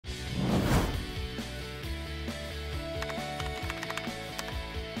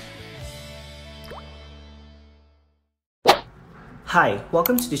Hi,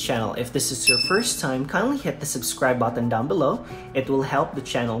 welcome to the channel. If this is your first time, kindly hit the subscribe button down below. It will help the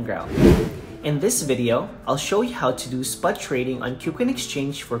channel grow. In this video, I'll show you how to do spot trading on Kucoin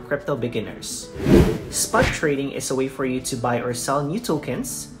Exchange for crypto beginners. Spot trading is a way for you to buy or sell new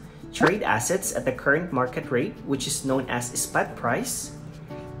tokens, trade assets at the current market rate, which is known as spot price.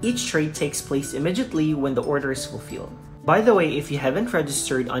 Each trade takes place immediately when the order is fulfilled. By the way, if you haven't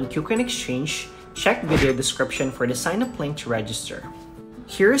registered on Kucoin Exchange, check video description for the sign-up link to register.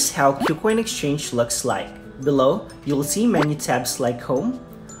 Here's how Kucoin Exchange looks like. Below, you'll see menu tabs like Home,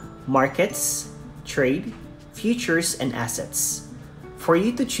 Markets, Trade, Futures, and Assets. For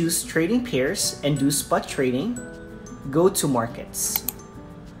you to choose trading pairs and do spot trading, go to Markets.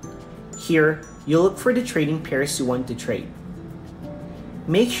 Here, you'll look for the trading pairs you want to trade.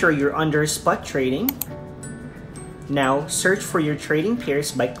 Make sure you're under spot trading. Now, search for your trading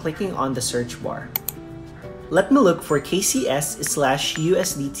pairs by clicking on the search bar. Let me look for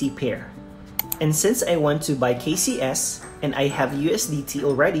KCS/USDT pair. And since I want to buy KCS and I have USDT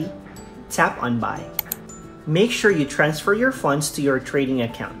already, tap on Buy. Make sure you transfer your funds to your trading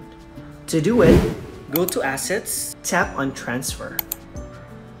account. To do it, go to Assets, tap on Transfer.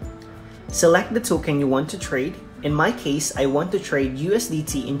 Select the token you want to trade. In my case, I want to trade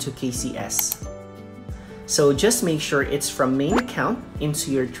USDT into KCS. So just make sure it's from main account into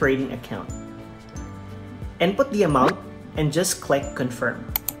your trading account. Input the amount and just click Confirm.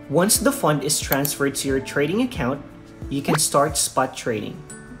 Once the fund is transferred to your trading account, you can start spot trading.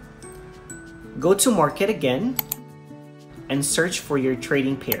 Go to Market again and search for your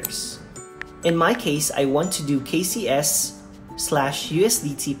trading pairs. In my case, I want to do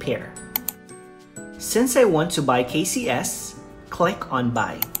KCS/USDT pair. Since I want to buy KCS, click on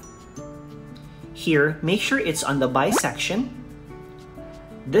Buy. Here, make sure it's on the Buy section.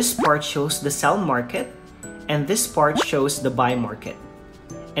 This part shows the sell market, and this part shows the buy market.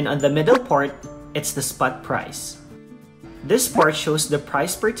 And on the middle part, it's the spot price. This part shows the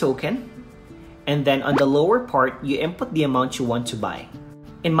price per token, and then on the lower part, you input the amount you want to buy.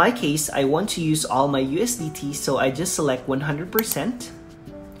 In my case, I want to use all my USDT, so I just select 100%.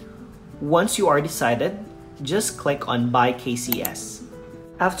 Once you are decided, just click on Buy KCS.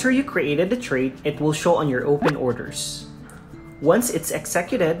 After you created the trade, it will show on your open orders. Once it's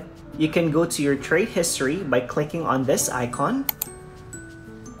executed, you can go to your trade history by clicking on this icon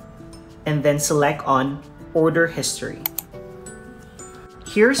and then select on Order History.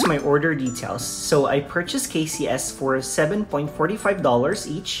 Here's my order details. So I purchased KCS for $7.45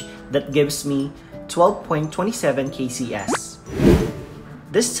 each. That gives me 12.27 KCS.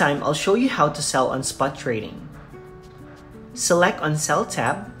 This time, I'll show you how to sell on spot trading. Select on Sell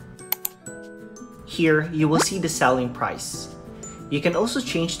tab. Here, you will see the selling price. You can also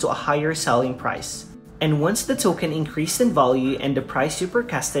change to a higher selling price. And once the token increased in value and the price you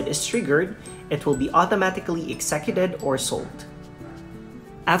forecasted is triggered, it will be automatically executed or sold.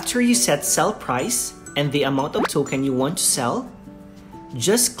 After you set sell price and the amount of token you want to sell,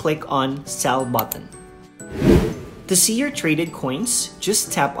 just click on Sell button. To see your traded coins,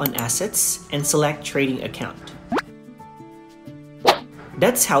 just tap on Assets and select Trading Account.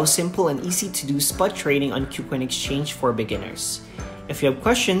 That's how simple and easy to do spot trading on Kucoin Exchange for beginners. If you have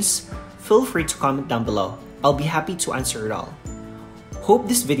questions, feel free to comment down below. I'll be happy to answer it all. Hope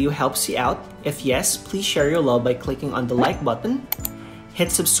this video helps you out. If yes, please share your love by clicking on the like button.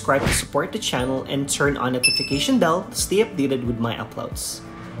 Hit subscribe to support the channel and turn on notification bell to stay updated with my uploads.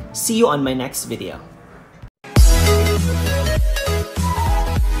 See you on my next video.